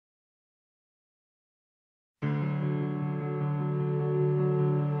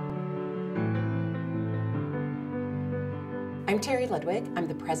I'm Terri Ludwig. I'm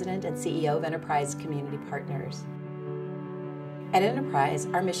the President and CEO of Enterprise Community Partners. At Enterprise,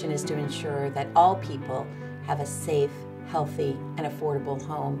 our mission is to ensure that all people have a safe, healthy, and affordable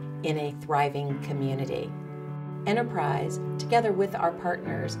home in a thriving community. Enterprise, together with our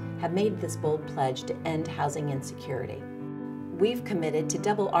partners, have made this bold pledge to end housing insecurity. We've committed to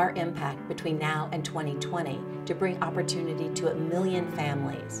double our impact between now and 2020 to bring opportunity to 1 million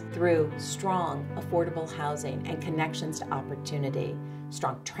families through strong, affordable housing and connections to opportunity,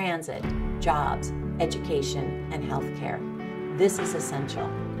 strong transit, jobs, education, and healthcare. This is essential.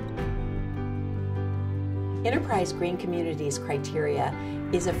 Enterprise Green Communities criteria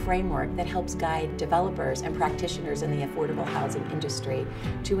is a framework that helps guide developers and practitioners in the affordable housing industry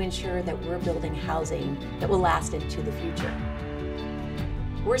to ensure that we're building housing that will last into the future.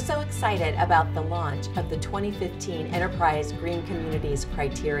 We're so excited about the launch of the 2015 Enterprise Green Communities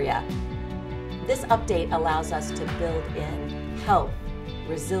criteria. This update allows us to build in health,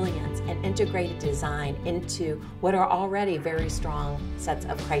 resilience, and integrated design into what are already very strong sets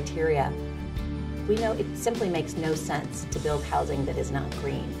of criteria. We know it simply makes no sense to build housing that is not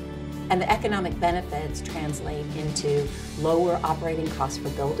green. And the economic benefits translate into lower operating costs for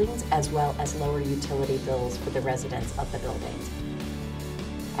buildings as well as lower utility bills for the residents of the buildings.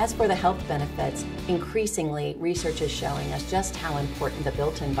 As for the health benefits, increasingly research is showing us just how important the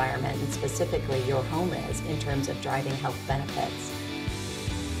built environment and specifically your home is in terms of driving health benefits.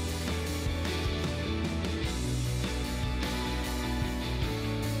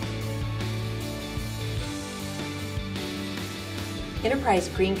 Enterprise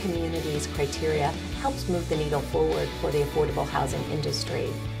Green Communities criteria helps move the needle forward for the affordable housing industry.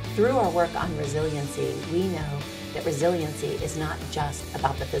 Through our work on resiliency, we know that resiliency is not just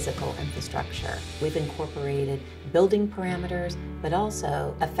about the physical infrastructure. We've incorporated building parameters, but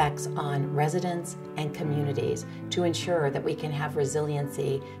also effects on residents and communities to ensure that we can have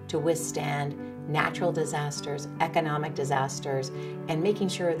resiliency to withstand natural disasters, economic disasters, and making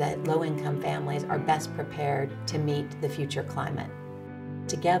sure that low-income families are best prepared to meet the future climate.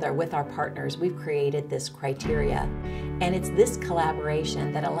 Together with our partners, we've created this criteria, and it's this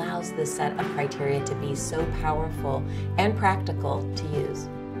collaboration that allows this set of criteria to be so powerful and practical to use.